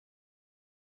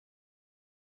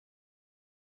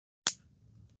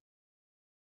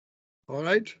All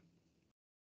right.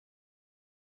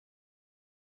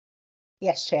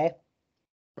 Yes, Chair.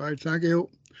 All right, thank you.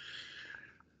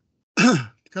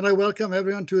 Can I welcome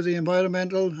everyone to the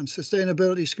Environmental and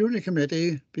Sustainability Scrutiny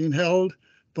Committee being held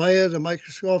via the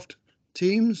Microsoft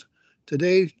Teams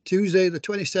today, Tuesday, the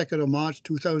 22nd of March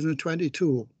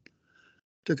 2022,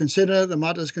 to consider the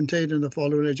matters contained in the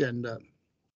following agenda.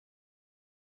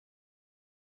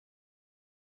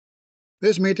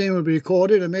 This meeting will be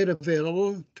recorded and made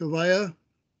available to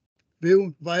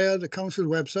view via the Council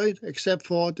website, except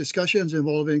for discussions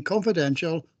involving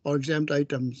confidential or exempt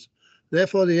items.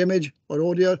 Therefore, the image or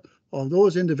audio of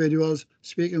those individuals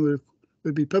speaking will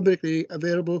be publicly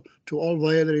available to all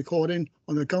via the recording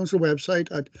on the Council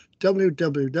website at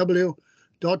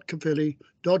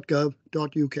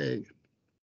www.caerphilly.gov.uk.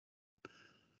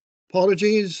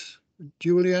 Apologies,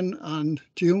 Julian and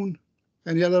June.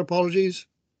 Any other apologies?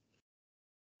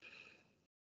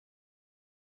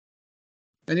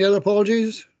 Any other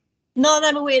apologies? None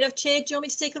I'm aware of, Chair. Do you want me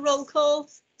to take a roll call?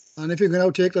 And if you can now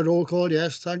take the roll call,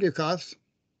 yes. Thank you, Kath.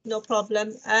 No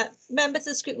problem. Members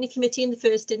of the Scrutiny Committee in the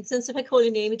first instance, if I call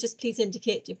your name, you just please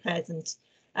indicate you're present.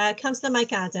 Councillor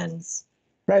Mike Adams.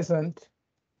 Present.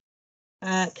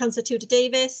 Councillor Tudor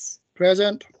Davis.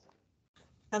 Present.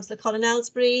 Councillor Colin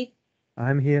Ellsbury.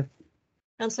 I'm here.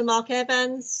 Councillor Mark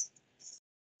Evans.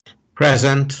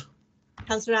 Present.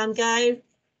 Councillor Anne Gow.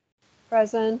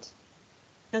 Present.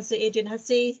 Councillor Adrian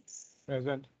Hussey.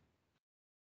 Present.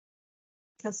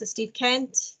 Councillor Steve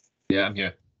Kent. Yeah, I'm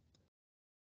here.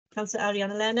 Councillor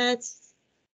Ariana Leonard.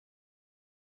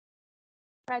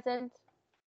 Present.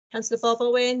 Councillor Bob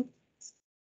Owen.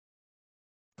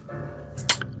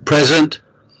 Present.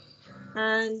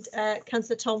 And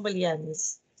Councillor Tom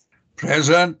Williams.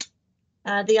 Present.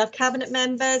 They have cabinet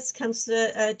members,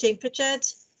 Councillor Jane Pritchard.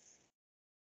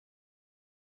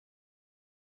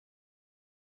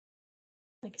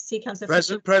 I can see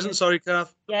Councillor Present, sorry,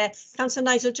 Kath. Yeah, Councillor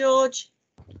Nigel George.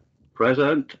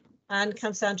 Present. And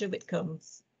Councillor Andrew Whitcomb.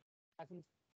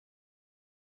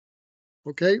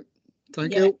 Okay,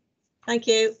 thank you. Thank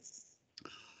you.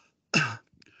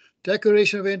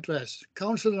 Declaration of interest.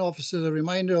 Council and officers are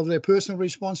reminded of their personal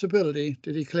responsibility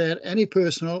to declare any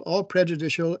personal or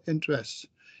prejudicial interests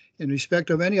in respect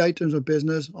of any items of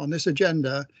business on this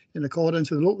agenda in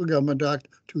accordance with Local Government Act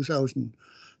 2000,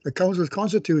 the Council's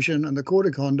Constitution and the Code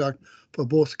of Conduct for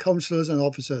both councillors and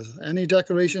officers. Any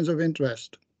declarations of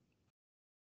interest?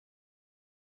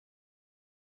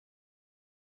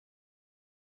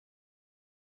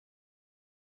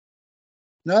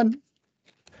 None?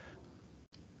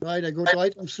 Right, I go to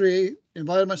item 3,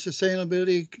 Environment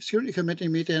Sustainability Scrutiny Committee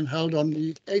meeting held on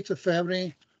the 8th of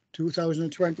February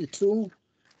 2022.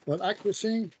 For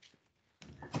accuracy,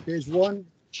 page 1,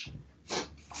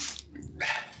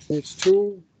 page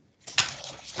 2,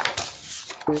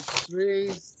 page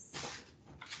 3,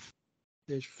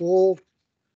 page 4,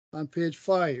 and page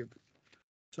 5.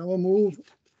 Someone move,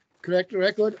 correct the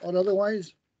record or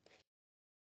otherwise?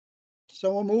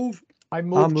 Someone move? I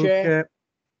move, Chair.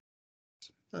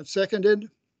 That's seconded.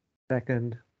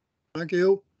 Second. Thank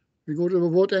you. We go to the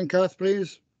vote then, Kath,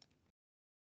 please.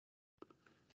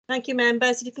 Thank you,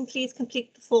 members. If you can please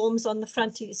complete the forms on the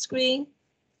front of your screen.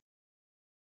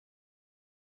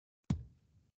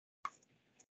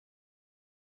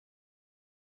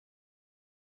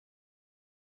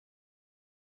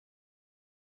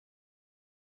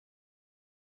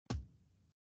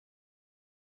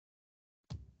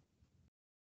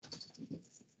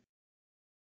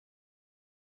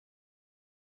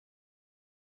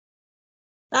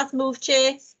 That's moved,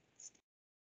 Chair.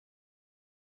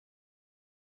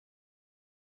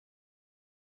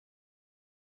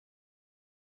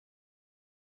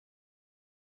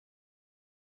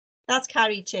 That's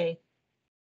carried, Chair.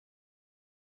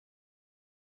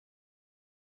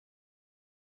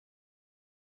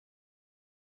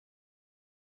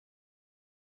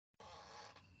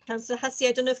 Councillor Hussey,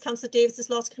 I don't know if Councillor Davis has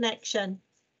lost connection.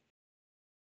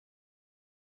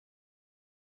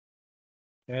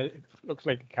 Yeah, it looks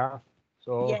like a car.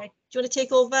 So Yeah, do you want to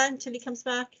take over until he comes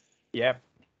back? yeah.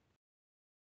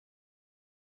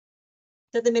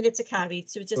 So the minutes are carried,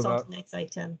 so we're just on Okay. to the next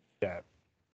item. Yeah.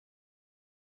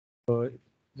 So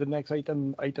the next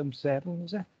item 7,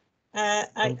 is it?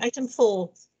 Item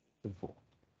 4. Item 4.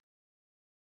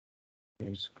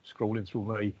 I'm scrolling through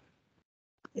my.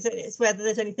 It's whether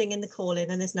there's anything in the call-in,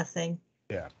 and there's nothing.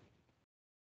 Yeah.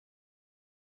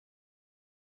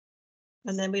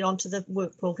 And then we're on to the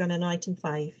work programme in item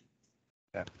 5.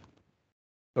 Yeah.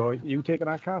 So you taking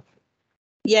that, Kath?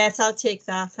 Yes, I'll take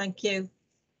that. Thank you,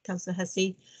 Councillor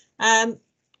Hussey.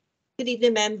 Good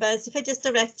evening, members. If I just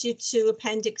direct you to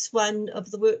Appendix 1 of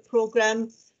the work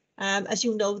programme, as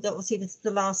you know, that obviously this is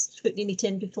the last scrutiny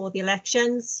meeting before the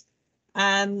elections.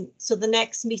 So the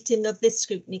next meeting of this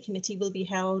scrutiny committee will be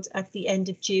held at the end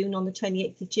of June, on the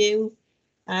 28th of June.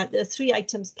 There are 3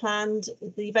 items planned: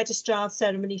 the registrar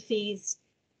ceremony fees,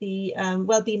 the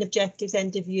wellbeing objectives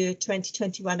end of year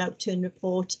 2021 outturn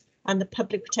report, and the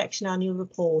public protection annual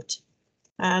report.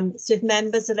 So if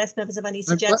members, unless members have any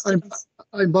suggestions.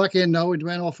 I'm back in now. It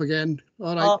went off again.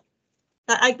 All right. Oh,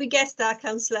 I guessed that,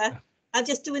 Councillor. I'm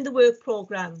just doing the work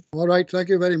programme. All right. Thank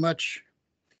you very much.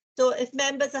 So if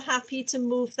members are happy to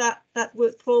move that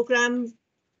work programme.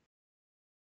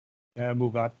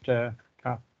 Move that,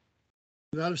 Kath.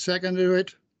 Is that a second to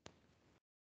it?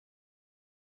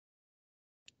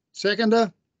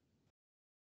 Seconder?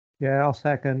 Yeah, I'll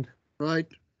second. Right.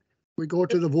 We go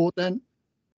to the vote then.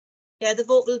 Yeah, the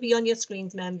vote will be on your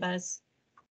screens, members.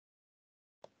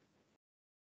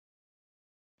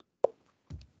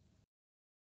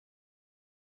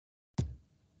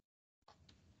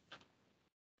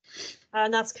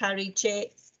 And that's carried, Chair.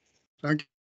 Thank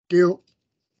you.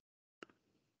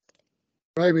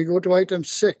 Right, we go to item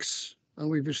 6, and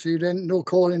we've received no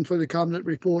call in for the cabinet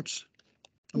reports.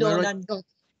 Am I No, right? none.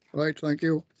 Right, thank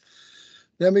you.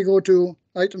 Then we go to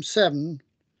item 7,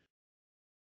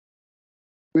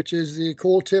 which is the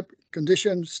coal tip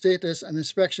condition, status and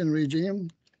inspection regime,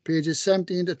 pages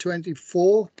 17 to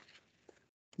 24.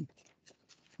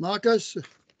 Marcus?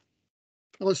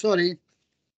 Oh, sorry.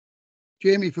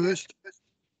 Jamie first.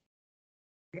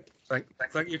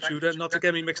 Thank you, Tudor. Not to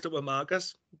get me mixed up with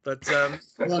Marcus, but Well, thank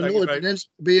you no, very- it'd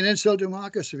be an insult to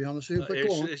Marcus, to be honest with you, but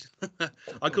go on.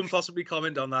 I couldn't possibly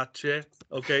comment on that, Chair.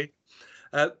 Okay.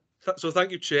 So thank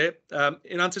you, Chair.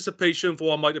 In anticipation for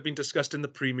what might have been discussed in the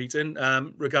pre-meeting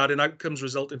regarding outcomes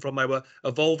resulting from our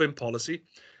evolving policy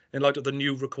in light of the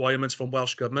new requirements from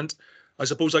Welsh Government, I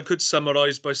suppose I could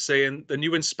summarise by saying the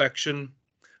new inspection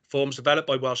forms developed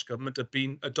by Welsh Government have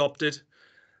been adopted,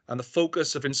 and the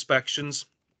focus of inspections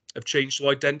have changed to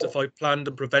identify planned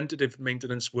and preventative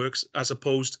maintenance works as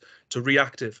opposed to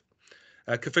reactive.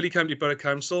 Caerphilly County Borough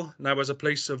Council now has a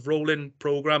place of rolling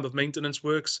programme of maintenance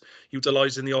works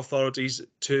utilising the authority's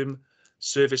term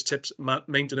service tips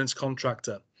maintenance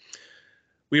contractor.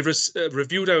 We've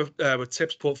reviewed our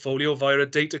tips portfolio via a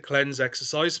data cleanse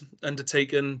exercise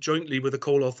undertaken jointly with the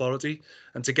Coal Authority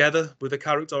and together with a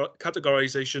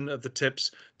categorisation of the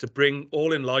tips to bring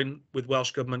all in line with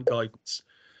Welsh Government guidance.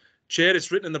 Chair,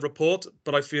 it's written in the report,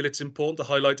 but I feel it's important to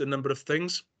highlight a number of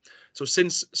things. So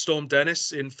since Storm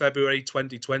Dennis in February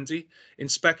 2020,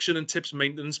 inspection and tips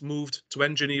maintenance moved to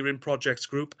Engineering Projects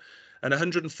Group, and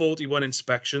 141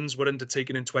 inspections were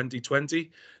undertaken in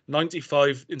 2020,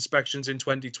 95 inspections in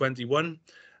 2021,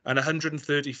 and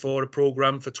 134 a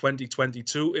programme for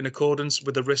 2022 in accordance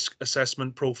with the risk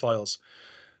assessment profiles.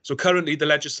 So currently the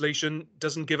legislation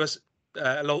doesn't give us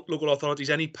local authorities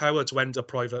any power to enter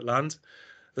private land.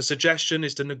 The suggestion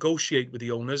is to negotiate with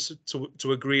the owners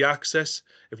to agree access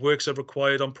if works are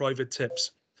required on private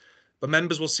tips. But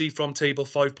members will see from table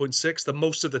 5.6 that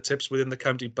most of the tips within the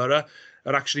county borough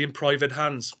are actually in private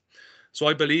hands. So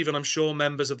I believe, and I'm sure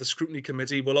members of the Scrutiny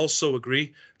Committee will also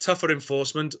agree, tougher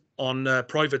enforcement on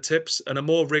private tips and a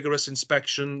more rigorous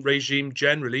inspection regime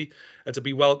generally are to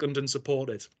be welcomed and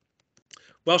supported.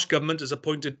 Welsh Government has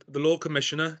appointed the Law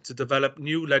Commissioner to develop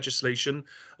new legislation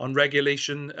on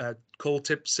regulation coal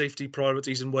tip safety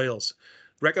priorities in Wales.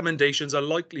 Recommendations are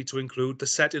likely to include the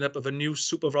setting up of a new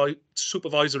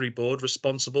supervisory board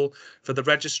responsible for the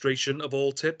registration of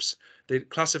all tips, the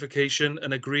classification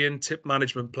and agreeing tip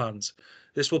management plans.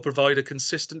 This will provide a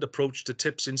consistent approach to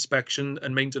tips inspection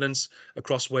and maintenance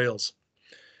across Wales.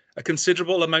 A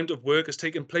considerable amount of work has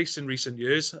taken place in recent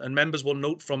years, and members will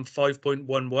note from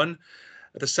 5.11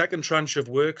 the second tranche of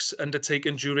works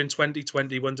undertaken during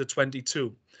 2021 to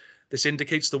 22. This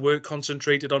indicates the work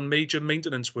concentrated on major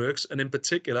maintenance works, and in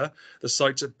particular, the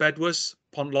sites at Bedwas,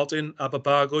 Pontlodin,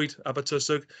 Aberbargoed,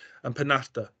 Abertwsog and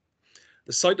Penarta.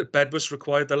 The site at Bedwas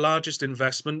required the largest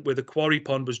investment, where the quarry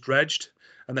pond was dredged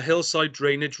and the hillside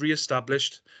drainage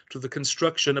re-established through the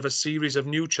construction of a series of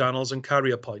new channels and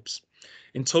carrier pipes.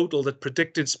 In total, the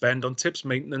predicted spend on tips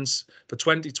maintenance for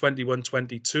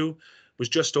 2021-22 was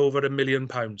just over £1 million.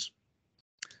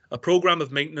 A programme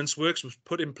of maintenance works was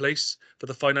put in place for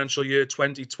the financial year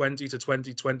 2020 to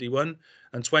 2021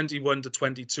 and 21 to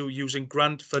 22 using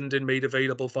grant funding made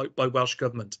available by Welsh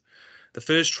Government. The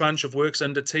first tranche of works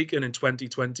undertaken in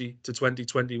 2020 to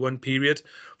 2021 period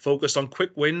focused on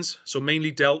quick wins, so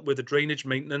mainly dealt with the drainage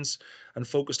maintenance and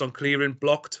focused on clearing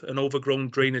blocked and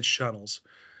overgrown drainage channels.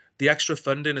 The extra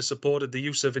funding has supported the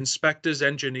use of inspectors,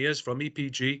 engineers from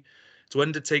EPG to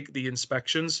undertake the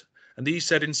inspections, and these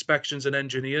said inspections and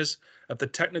engineers have the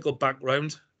technical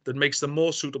background that makes them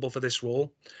more suitable for this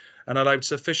role, and allowed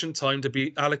sufficient time to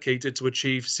be allocated to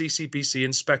achieve CCPC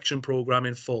inspection programme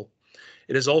in full.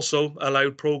 It has also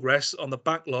allowed progress on the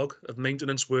backlog of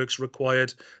maintenance works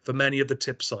required for many of the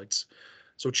tip sites.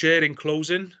 So, Chair, in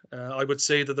closing, I would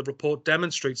say that the report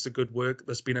demonstrates the good work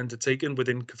that's been undertaken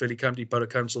within Caerphilly County Borough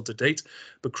Council to date,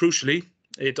 but crucially,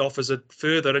 it offers a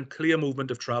further and clear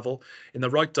movement of travel in the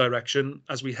right direction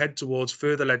as we head towards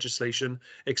further legislation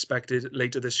expected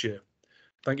later this year.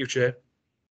 Thank you, Chair.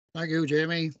 Thank you,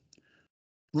 Jamie.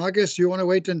 Marcus, do you want to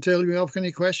wait until we have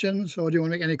any questions, or do you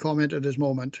want to make any comment at this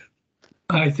moment?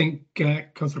 I think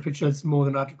Councillor Pritchard's more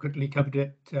than adequately covered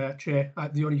it, Chair.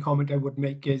 The only comment I would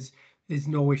make is there's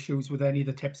no issues with any of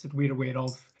the tips that we're aware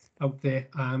of out there,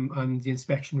 and the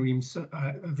inspection regimes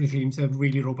are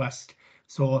really robust.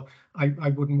 So I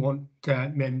wouldn't want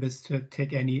members to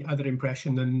take any other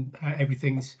impression than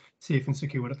everything's safe and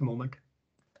secure at the moment.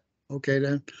 Okay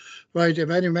then. Right, if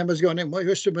any members got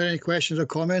any questions or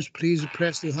comments, please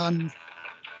press the hand.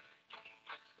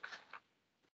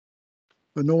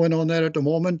 But no one on there at the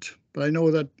moment, but I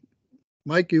know that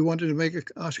Mike, you wanted to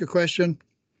ask a question.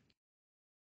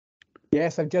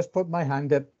 Yes, I've just put my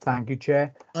hand up. Thank you,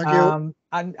 Chair. Thank you.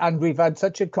 And we've had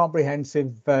such a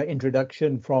comprehensive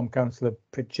introduction from Councillor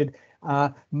Pritchard.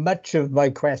 Much of my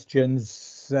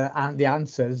questions and the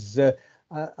answers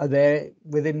are there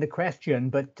within the question,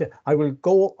 but I will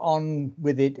go on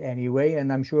with it anyway,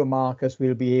 and I'm sure Marcus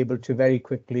will be able to very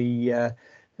quickly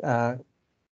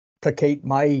placate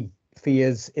my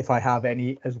fears if I have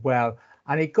any as well.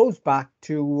 And it goes back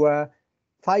to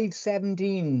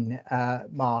 517,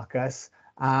 Marcus,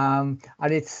 and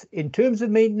it's in terms of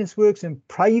maintenance works and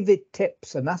private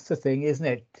tips, and that's the thing, isn't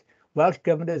it? Welsh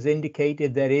Government has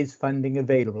indicated there is funding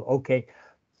available. Okay,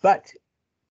 but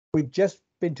we've just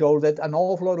been told that an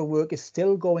awful lot of work is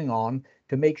still going on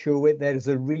to make sure there's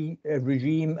a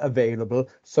regime available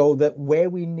so that where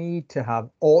we need to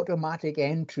have automatic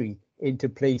entry into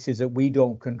places that we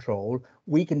don't control,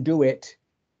 we can do it,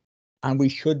 and we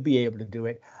should be able to do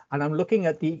it. And I'm looking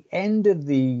at the end of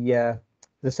the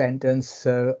sentence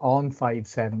on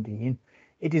 517.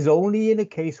 It is only in a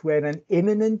case where an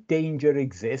imminent danger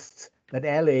exists that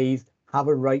LAs have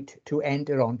a right to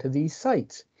enter onto these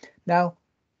sites. Now,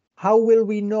 how will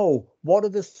we know? What are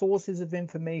the sources of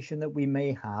information that we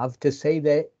may have to say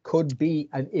there could be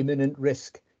an imminent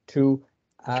risk to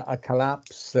a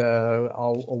collapse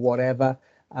or whatever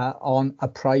on a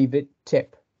private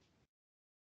tip?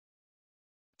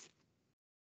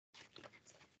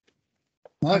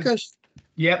 Marcus?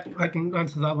 Yep, I can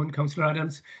answer that one, Councillor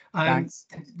Adams. Thanks.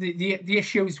 The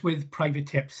issues with private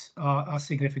tips are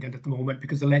significant at the moment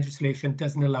because the legislation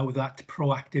doesn't allow that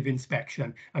proactive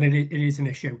inspection, and it is an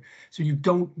issue. So you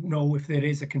don't know if there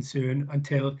is a concern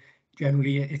until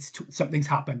generally something's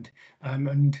happened,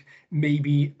 and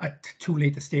maybe at too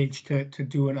late a stage to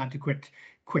do an adequate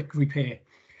quick repair.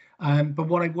 But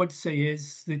what I would say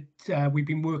is that we've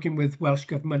been working with Welsh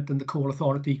Government and the Coal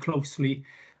Authority closely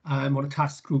on a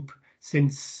task group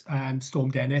since Storm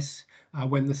Dennis,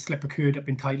 when the slip occurred up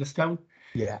in Tylerstown.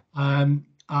 Yeah.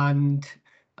 And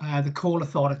the Coal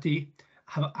Authority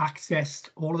have accessed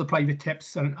all of the private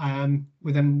tips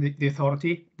within the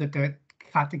authority that are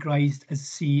categorised as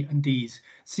C and Ds.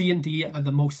 C and D are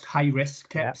the most high-risk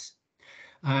tips.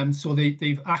 Yeah. So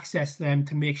they've accessed them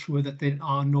to make sure that there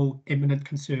are no imminent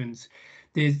concerns.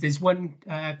 There's one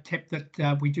tip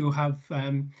that we do have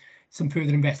some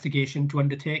further investigation to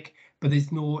undertake, but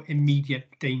there's no immediate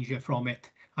danger from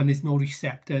it, and there's no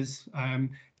receptors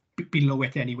below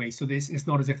it anyway. So it's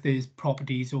not as if there's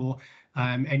properties or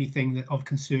anything of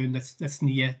concern that's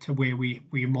near to where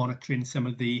we're monitoring some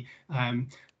of the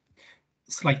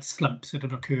slight slumps that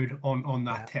have occurred on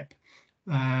that tip.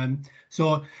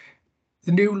 So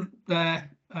the new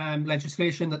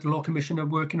legislation that the Law Commission are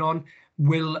working on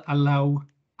will allow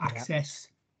access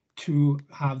to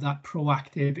have that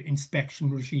proactive inspection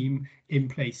regime in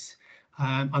place.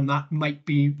 And that might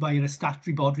be via a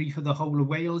statutory body for the whole of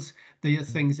Wales. They are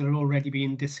things that are already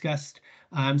being discussed,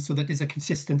 so that there's a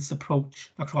consistent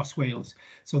approach across Wales.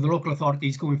 So the local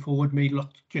authorities going forward may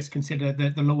just consider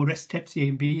the lower risk tips, A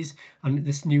and Bs, and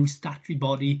this new statutory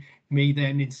body may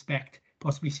then inspect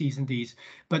possibly Cs and Ds.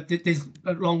 But there's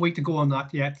a long way to go on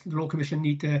that yet. The Law Commission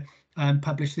need to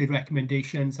publish their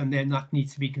recommendations, and then that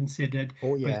needs to be considered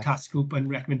by the task group and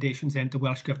recommendations then to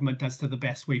Welsh Government as to the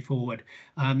best way forward.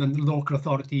 And the local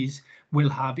authorities will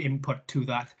have input to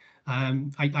that.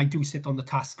 I do sit on the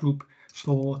task group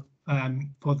for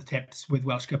the tips with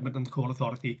Welsh Government and the Coal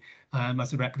Authority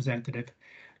as a representative.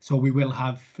 So we will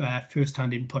have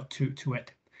first-hand input to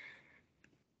it.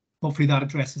 Hopefully that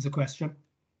addresses the question.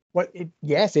 Well,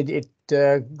 yes, it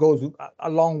goes a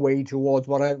long way towards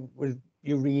what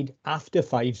you read after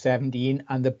 517,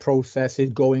 and the process is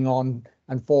going on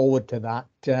and forward to that.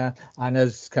 And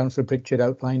as Councillor Pritchard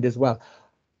outlined as well,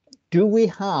 do we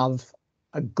have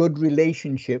a good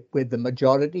relationship with the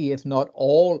majority, if not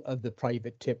all, of the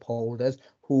private tip holders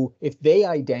who, if they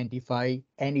identify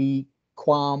any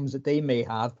qualms that they may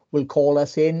have, will call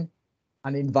us in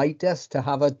and invite us to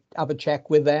have a check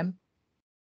with them?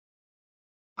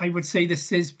 I would say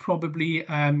this is probably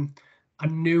a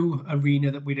new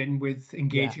arena that we're in with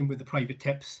engaging with the private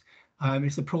tips.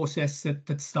 It's a process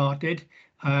that started.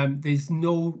 There's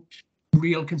no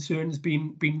real concerns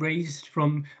being raised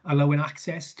from allowing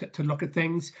access to look at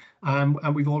things,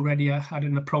 and we've already had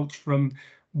an approach from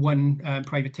one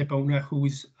private tip owner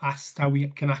who's asked how we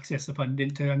can access the funding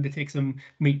to undertake some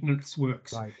maintenance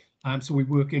works. Right. So we're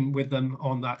working with them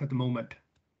on that at the moment.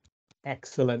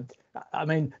 Excellent. I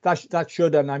mean, that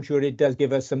should, and I'm sure it does,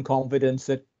 give us some confidence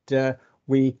that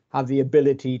we have the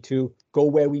ability to go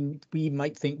where we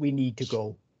might think we need to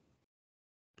go.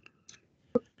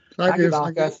 Thank you,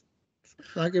 Marcus.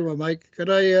 Thank you, Mike. Could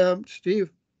I, Steve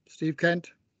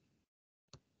Kent?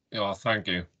 Yeah, thank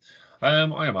you. Hi,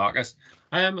 Marcus.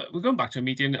 We're going back to a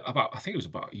meeting I think it was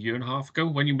about a year and a half ago,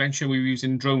 when you mentioned we were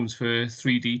using drones for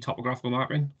 3D topographical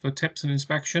mapping for tips and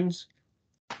inspections.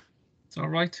 Is that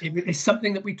right? It's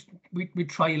something that we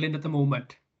trialing at the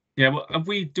moment. Yeah, well,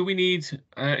 do we need,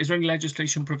 is there any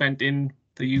legislation preventing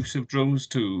the use of drones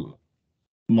to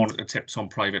monitor tips on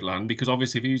private land? Because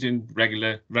obviously if you're using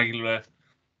regular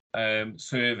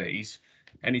surveys,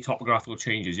 any topographical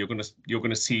changes you're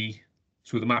gonna see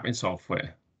through the mapping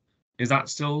software. Is that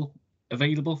still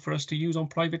available for us to use on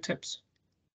private tips?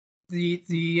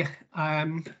 The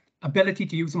ability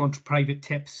to use them on private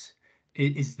tips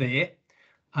is there.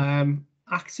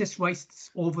 Access rights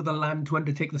over the land to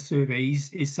undertake the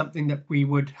surveys is something that we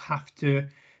would have to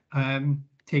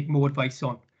take more advice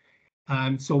on.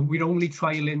 So we're only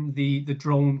trialing the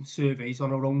drone surveys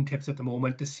on our own tips at the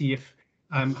moment to see if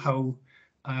how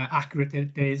accurate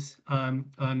it is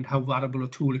and how valuable a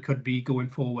tool it could be going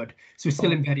forward. So it's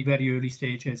still in very, very early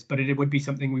stages, but it would be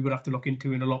something we would have to look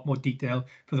into in a lot more detail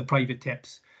for the private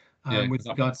tips. With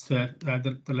regards to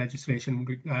the legislation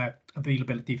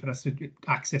availability for us to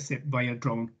access it via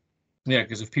drone. Yeah,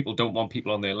 because if people don't want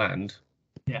people on their land,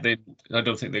 I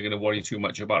don't think they're going to worry too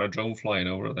much about a drone flying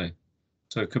over, are they?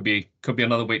 So it could be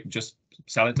another way to just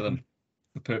sell it to them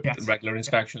for regular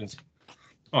inspections.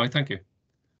 All right, thank you.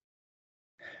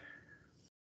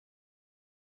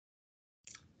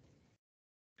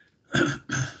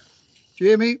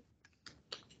 Jamie?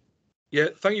 Yeah,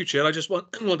 thank you, Chair. I just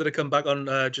wanted to come back on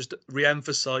just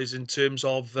re-emphasise in terms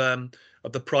of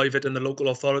the private and the local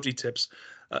authority tips.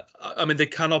 I mean, they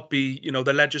cannot be,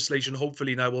 the legislation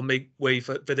hopefully now will make way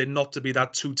for there not to be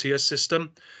that two-tier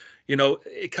system.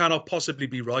 It cannot possibly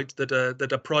be right that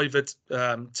a private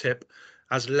tip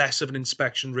has less of an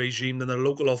inspection regime than a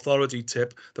local authority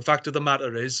tip. The fact of the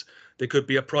matter is there could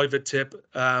be a private tip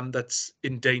that's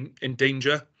in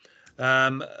danger,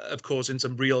 of course, in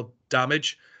some real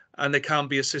damage. And there can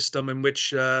be a system in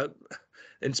which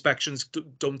inspections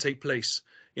don't take place.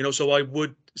 So I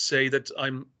would say that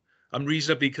I'm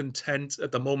reasonably content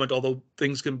at the moment, although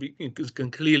things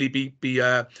can clearly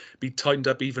be tightened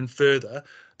up even further.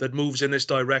 That moves in this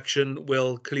direction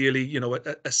will clearly,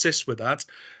 assist with that.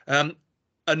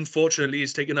 Unfortunately,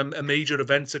 it's taken a major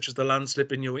event such as the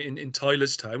landslip in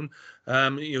Tylerstown,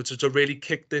 to really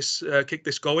kick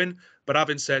this going. But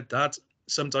having said that,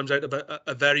 sometimes out of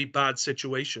a very bad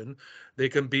situation, there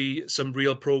can be some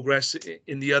real progress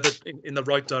in the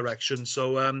right direction.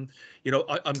 So, I'm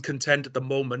content at the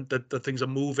moment that the things are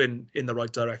moving in the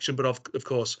right direction. But of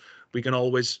course, we can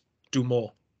always do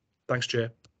more. Thanks,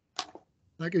 Chair.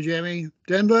 Thank you, Jamie.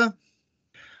 Denver?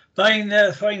 Fine.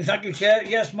 Thank you, Chair.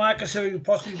 Yes, Marcus, if you could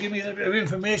possibly give me a bit of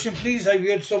information, please. I've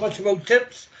heard so much about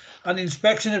tips and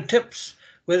inspection of tips,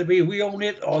 whether it be we own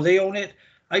it or they own it.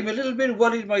 I'm a little bit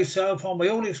worried myself on my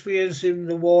own experience in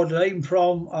the ward that I'm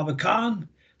from, Abercarn,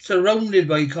 surrounded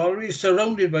by collieries,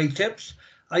 surrounded by tips.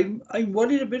 I'm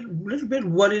worried a little bit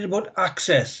worried about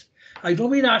access. I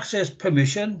don't mean access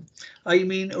permission. I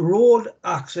mean road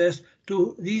access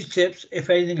to these tips if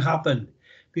anything happened,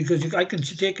 because I can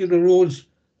take you to roads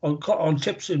on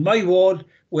tips in my ward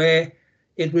where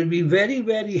it would be very,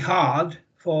 very hard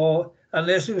for,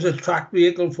 unless it was a track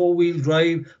vehicle, 4-wheel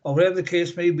drive, or whatever the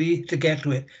case may be, to get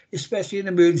to it, especially in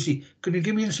emergency. Could you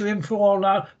give me some info on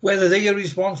that, whether they are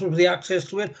responsible for the access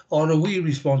to it, or are we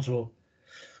responsible?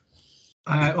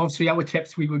 Obviously, our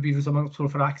tips, we would be responsible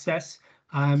for access,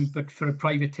 but for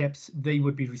private tips, they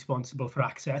would be responsible for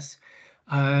access.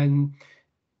 And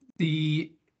it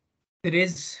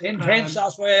is intense.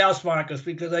 That's why I asked Marcus,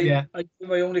 because I have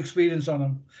my own experience on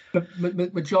them.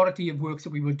 But majority of works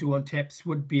that we would do on tips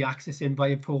would be accessing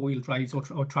via 4-wheel drives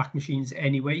or track machines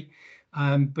anyway.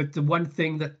 But the one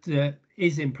thing that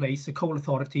is in place, the Coal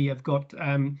Authority have got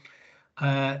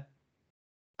a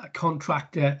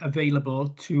contractor available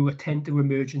to attend to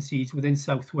emergencies within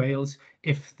South Wales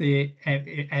if there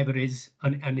ever is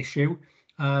an issue.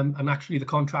 And actually the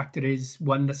contractor is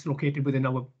one that's located within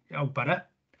our borough.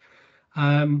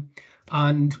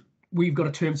 And we've got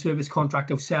a term service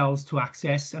contract ourselves to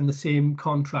access, and the same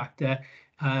contractor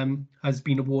has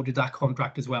been awarded that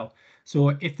contract as well. So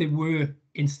if there were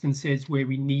instances where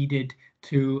we needed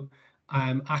to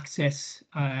access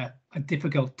a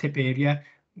difficult tip area,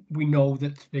 we know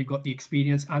that they've got the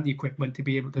experience and the equipment to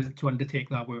be able to undertake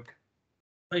that work.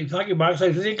 Right, thank you, Marcus.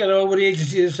 I think I know what the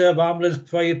agencies serve ambulance,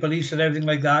 fire, police, and everything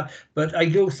like that. But I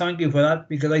do thank you for that,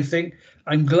 because I think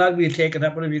I'm glad we're taking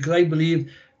up on it, because I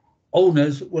believe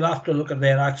owners will have to look at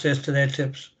their access to their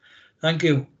tips. Thank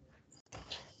you.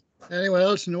 Anyone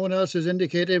else? No one else is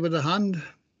indicated with a hand.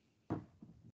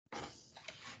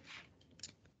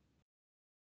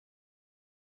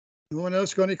 No one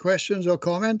else got any questions or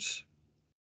comments?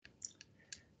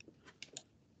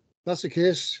 If that's the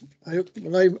case, I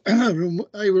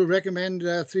will recommend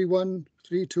 3.1,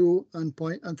 3.2 and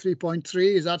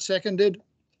 3.3. Is that seconded?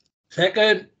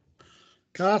 Second.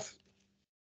 Kath?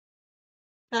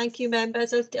 Thank you,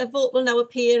 members. A vote will now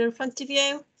appear in front of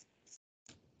you.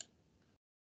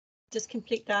 Just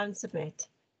complete that and submit.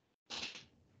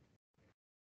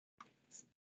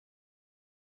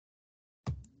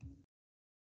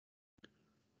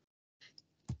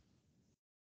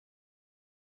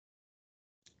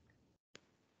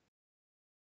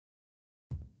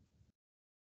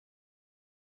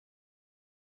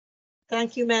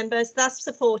 Thank you, members. That's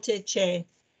supported, Chair.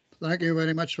 Thank you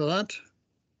very much for that.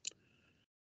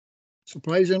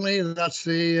 Surprisingly, that's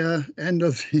the end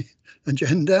of the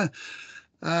agenda.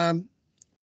 That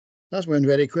went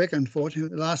very quick,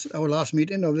 unfortunately. Our last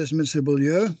meeting of this municipal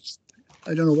year.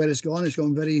 I don't know where it's gone. It's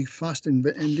gone very fast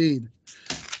indeed.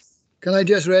 Can I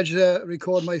just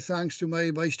record my thanks to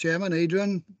my Vice Chairman,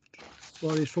 Adrian,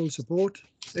 for his full support.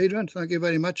 Adrian, thank you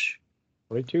very much.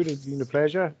 Right, too. It's been a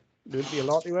pleasure. There'll be a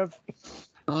lot to have.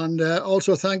 And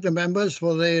also thank the members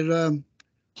for their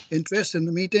interest in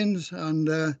the meetings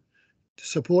and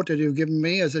support that you've given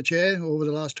me as a chair over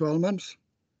the last 12 months.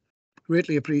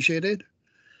 Greatly appreciated.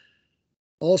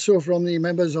 Also from the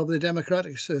members of the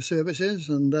Democratic Services,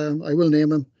 and I will name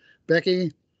them,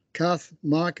 Becky, Kath,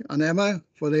 Mark and Emma,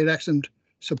 for their excellent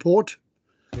support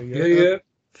for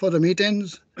the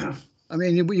meetings. I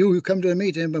mean, you come to a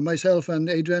meeting, but myself and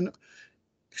Adrian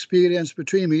experience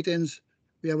between meetings.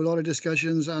 We have a lot of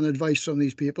discussions and advice from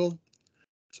these people.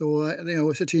 So, you know,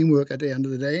 it's a teamwork at the end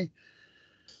of the day.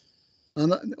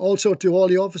 And also to all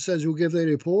the officers who give their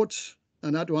reports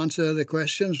and had to answer the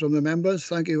questions from the members.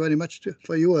 Thank you very much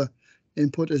for your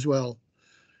input as well.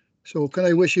 So can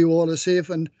I wish you all a safe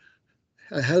and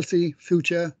a healthy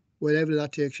future, wherever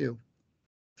that takes you.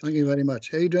 Thank you very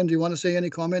much. Adrian, do you want to say any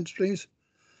comments, please?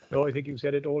 No, I think you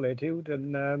said it all there too.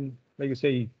 And like you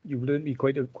say, you've learned me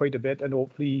quite a bit, and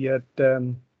hopefully at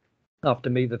after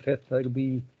May the 5th, I'll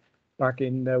be back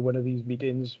in one of these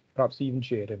meetings, perhaps even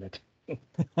sharing it.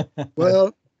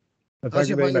 Well, thank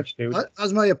you very much, David.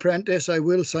 As my apprentice, I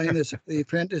will sign as the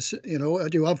apprentice, you know,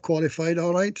 you have qualified,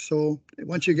 all right. So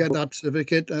once you get that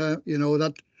certificate, you know,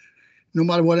 that no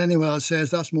matter what anyone else says,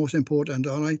 that's most important,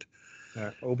 all right.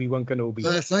 Obi-Wan Kenobi.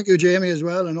 Thank you, Jamie, as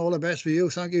well, and all the best for you.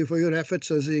 Thank you for your efforts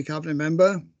as the cabinet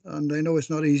member. And I know it's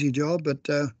not an easy job, but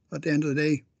at the end of the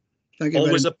day, thank you.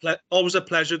 Always a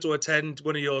pleasure to attend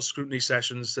one of your scrutiny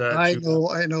sessions. I know.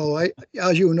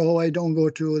 As you know, I don't go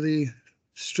to the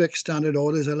strict standard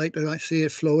orders. I like to see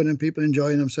it flowing and people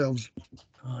enjoying themselves.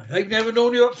 I've never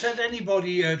known you upset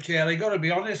anybody, Chair. I got to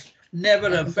be honest. Never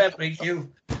have felt like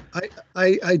you.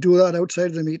 I do that outside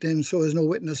of the meeting, so there's no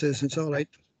witnesses. It's all right.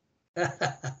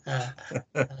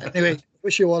 Anyway,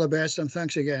 wish you all the best and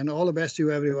thanks again. All the best to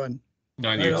you, everyone.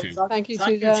 No, you too. Thank you,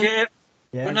 Chair.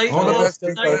 Yeah, Good night, all the all. best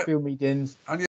Good for night. a few meetings.